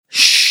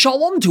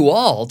Shalom to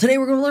all. Today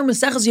we're going to learn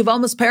Maseches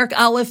Yevamos Perek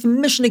Aleph,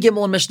 Mishnah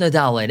Gimel and Mishnah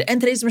Daled.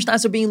 And today's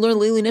Mishnahs are being learned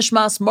Leili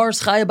Nishmas,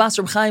 Mars Chaya Bas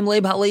Reb Chaim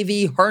Leib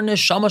Halevi, her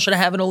Neshama should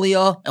have an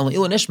Aliyah, and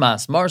Leili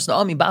Nishmas, Mars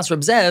Naomi Bas Reb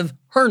Zev,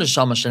 her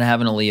Neshama should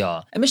have an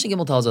Aliyah. And Mishnah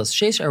Gimel tells us,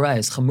 Sheish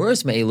Arayas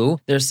Chamuris Me'elu,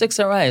 there are 6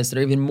 Arayas that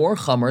are even more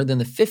Chamur than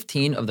the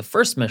 15 of the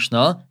first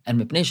Mishnah, and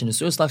Mipnei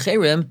Nesuas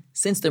Lacherim,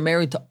 since they're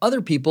married to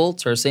other people,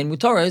 Tzarsein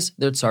Mutaris,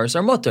 their Tzaris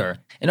are Mutter.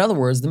 In other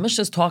words, the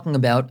Mishnah is talking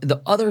about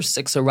the other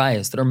 6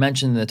 Arayas that are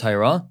mentioned in the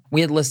Torah.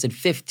 We had listed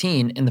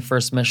 15 in the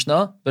first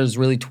Mishnah. There's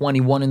really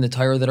 21 in the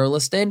Torah that are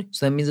listed.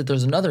 So that means that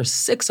there's another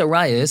 6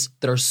 Arayas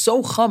that are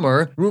so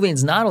Chamur,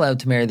 Reuven's not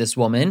allowed to marry this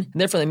woman.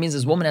 And therefore that means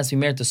this woman has to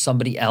be married to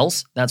somebody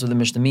else. That's what the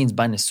Mishnah means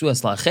by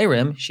Nesuas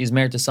Lacherim. She's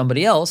married to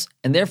somebody else.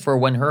 And therefore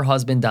when her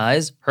husband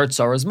dies, her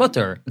Tzara is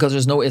Mutter. Because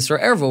there's no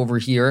Isra Erva over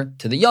here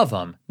to the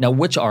Yavam. Now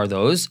which are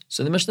those?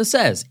 So the Mishnah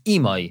says,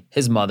 Imai,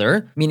 his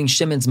mother, meaning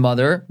Shimon's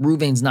mother.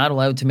 Reuven's not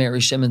allowed to marry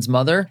Shimon's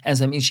mother. And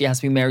so that means she has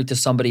to be married to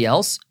somebody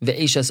else.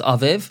 Ve'eshes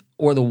Aviv,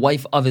 or the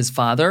wife of his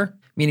father,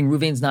 meaning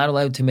Reuven's not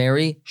allowed to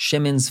marry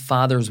Shimon's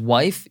father's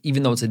wife,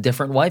 even though it's a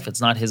different wife.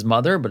 It's not his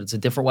mother, but it's a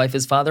different wife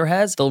his father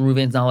has. Still,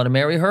 Reuven's not allowed to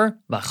marry her.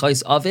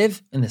 V'achais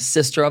Aviv, and the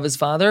sister of his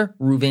father.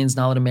 Reuven's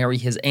not allowed to marry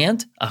his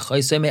aunt.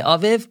 Achais me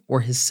Aviv,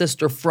 or his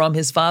sister from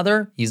his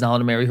father. He's not allowed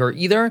to marry her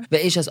either.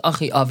 Ve'eshes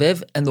Achi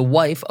Aviv, and the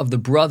wife of the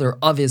brother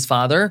of his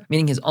father,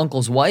 meaning his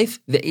uncle's wife.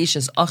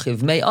 Ve'eshes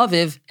Achiv me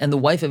Aviv, and the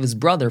wife of his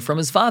brother from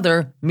his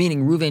father,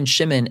 meaning Reuven,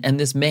 Shimon, and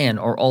this man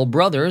are all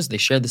brothers. They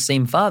share the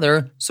same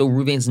father, so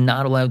Reuven's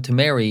not allowed to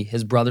marry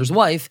his brother's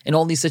wife. In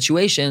all these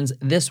situations,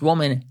 this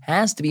woman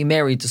has to be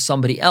married to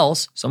somebody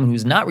else, someone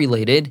who's not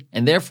related,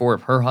 and therefore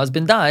if her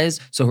husband dies,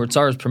 so her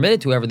tsar is permitted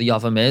to whoever the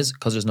yavam is,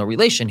 because there's no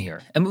relation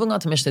here. And moving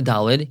on to Mishnah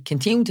Daled,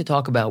 continuing to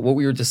talk about what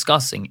we were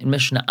discussing in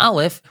Mishnah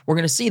Aleph, we're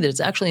going to see that it's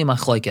actually a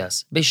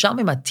machlokes. Beis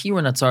Shammai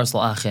matirin atzaros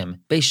la'achim.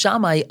 Beis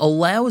Shammai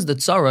allows the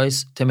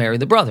tzaros to marry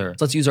the brother.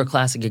 So let's use our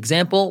classic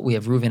example. We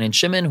have Reuven and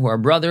Shimon, who are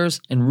brothers,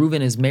 and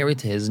Reuven is married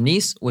to his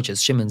niece, which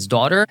is Shimon's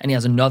daughter, and he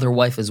has another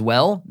wife as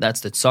well.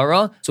 That's the tzara.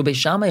 So Beis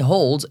Shammai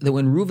holds that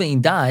when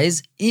Reuven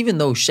dies, even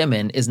though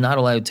Shimon is not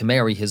allowed to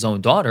marry his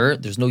own daughter,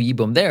 there's no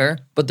yibum there,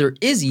 but there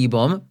is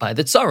yibum by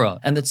the tzara,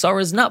 and the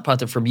tzara is not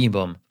patur from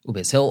yibum.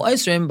 Beis Hillel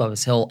Eisrim, but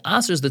Beis Hillel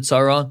asers the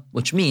tzara,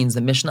 which means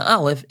that Mishnah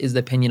Aleph is the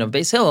opinion of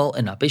Beis Hillel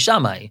and not Beis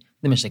Shammai.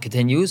 The Mishnah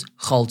continues,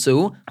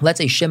 Chaltzu, let's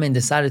say Shimon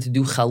decided to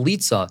do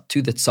chalitza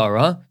to the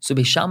tzara, so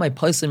Beis Shammai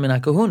paislin min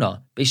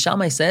kahuna. Beis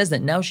Shammai says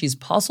that now she's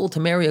possible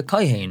to marry a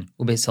kohen.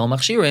 Beis Hillel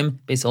machshirim,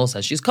 Beis Hillel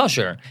says she's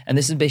kosher. And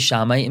this is Beis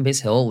Shammai and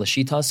Beis Hillel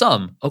l'shita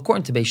sam.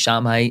 According to Beis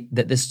Shammai,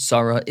 that this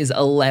tzara is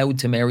allowed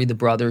to marry the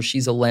brother,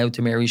 she's allowed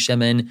to marry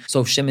Shimon.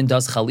 So if Shimon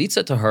does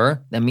chalitza to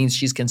her, that means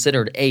she's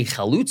considered a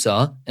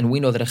chalutza, and we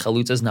know that a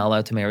chalutza is not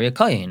allowed to marry a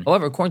kohen.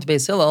 However, according to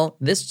Beis Hillel,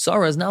 this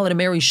tzara is not allowed to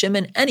marry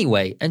Shimon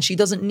anyway, and she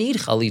doesn't need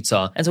chalitza.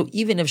 And so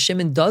even if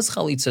Shimon does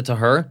chalitza to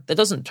her, that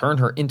doesn't turn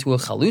her into a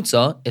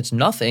chalutza, it's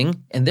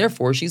nothing, and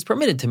therefore she's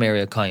permitted to marry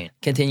a kohen.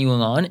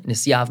 Continuing on,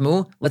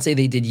 Nisyavmu, let's say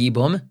they did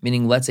yibum,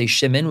 meaning let's say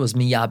Shimon was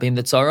miyabim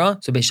the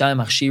tzara, so Beis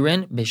Shammai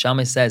machshirin, Beis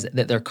Shammai says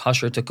that they're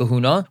kosher to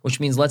kahuna, which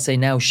means let's say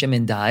now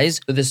Shimon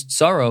dies, so this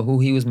tzara who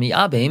he was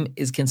miyabim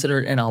is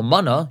considered an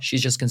almana,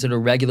 she's just considered a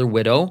regular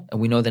widow, and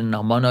we know that an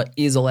almana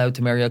is allowed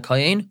to marry a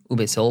kohen,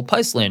 Beis Hillel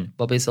paislin,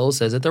 but Beis Hillel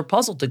says that they're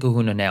puzzled to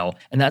kahuna now,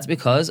 and that's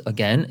because,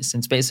 again,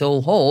 since Beis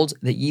Hillel holds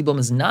that yibum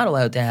is not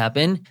allowed to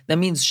happen, that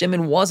means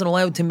Shimon wasn't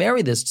allowed to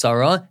marry this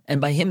tzara,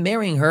 and by him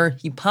marrying her,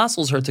 he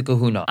passels her to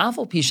kahuna.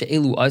 Afal pisha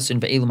elu asin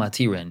ve'elu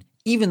matirin.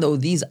 Even though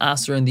these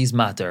aser and these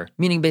matter,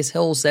 meaning Beis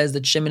Hillel says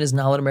that Shimon is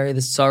not allowed to marry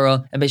this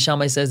tzara, and Beis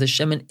Shammai says that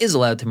Shimon is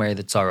allowed to marry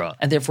the tzara,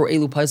 and therefore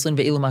elu paislin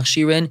ve'elu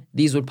machshirin,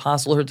 these would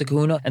passel her to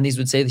kahuna, and these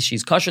would say that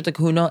she's kosher to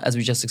kahuna, as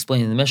we just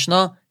explained in the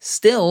Mishnah.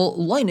 Still,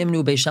 loy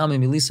nimnu Beis Shammai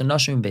milisa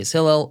nashim Beis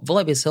Hillel,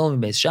 v'loy Beis Hillel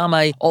Beis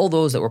Shammai. All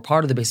those that were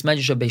part of the Beis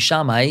Medrash of Beis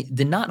Shammai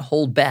did not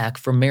hold back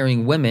from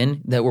marrying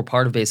women that were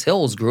part of Beis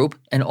Hillel's group,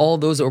 and all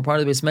those that were part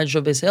of the Beis Medrash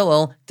of Beis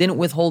Hillel didn't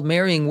withhold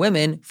marrying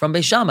women from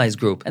Beis Shammai's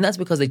group, and that's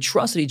because they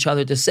trusted each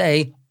other to say,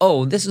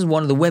 oh, this is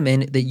one of the women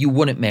that you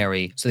wouldn't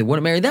marry. So they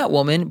wouldn't marry that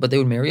woman, but they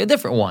would marry a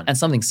different one. And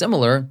something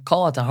similar,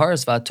 kol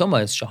ataharis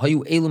v'atomas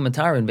shahayu elu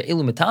matarin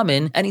ve'elu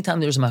matamin, anytime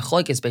there's a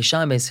machlokes Beis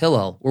Shammai Beis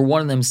Hillel, where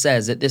one of them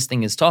says that this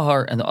thing is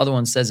tahar, and the other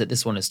one says that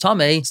this one is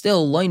tameh,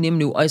 still, loy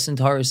nimnu eisen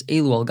taharis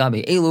elu al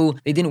gabe elu,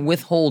 they didn't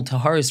withhold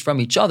taharis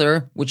from each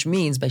other, which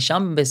means Beis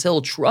Shammai and Beis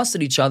Hillel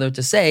trusted each other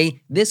to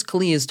say, this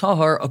kli is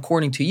tahar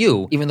according to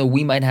you, even though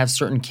we might have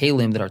certain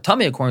kalim that are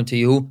tameh according to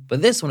you,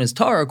 but this one is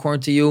tahar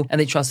according to you,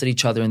 and they trusted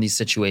each other in these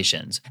situations.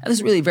 And this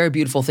is really a very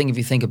beautiful thing if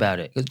you think about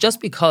it. Because just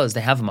because they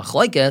have a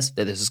machlokes,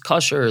 that this is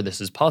kosher, this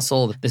is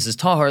pasul, this is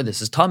tahar,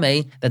 this is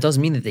tameh, that doesn't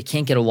mean that they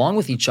can't get along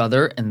with each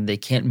other, and they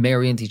can't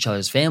marry into each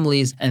other's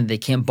families, and they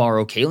can't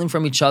borrow kalim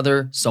from each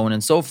other, so on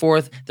and so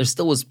forth. There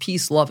still was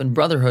peace, love, and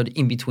brotherhood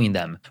in between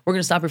them. We're going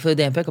to stop here for the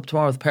day and pick up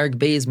tomorrow with Perek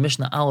Beis,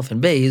 Mishnah Aleph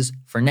and Beis.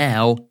 For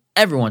now,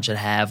 everyone should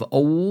have a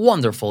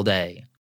wonderful day.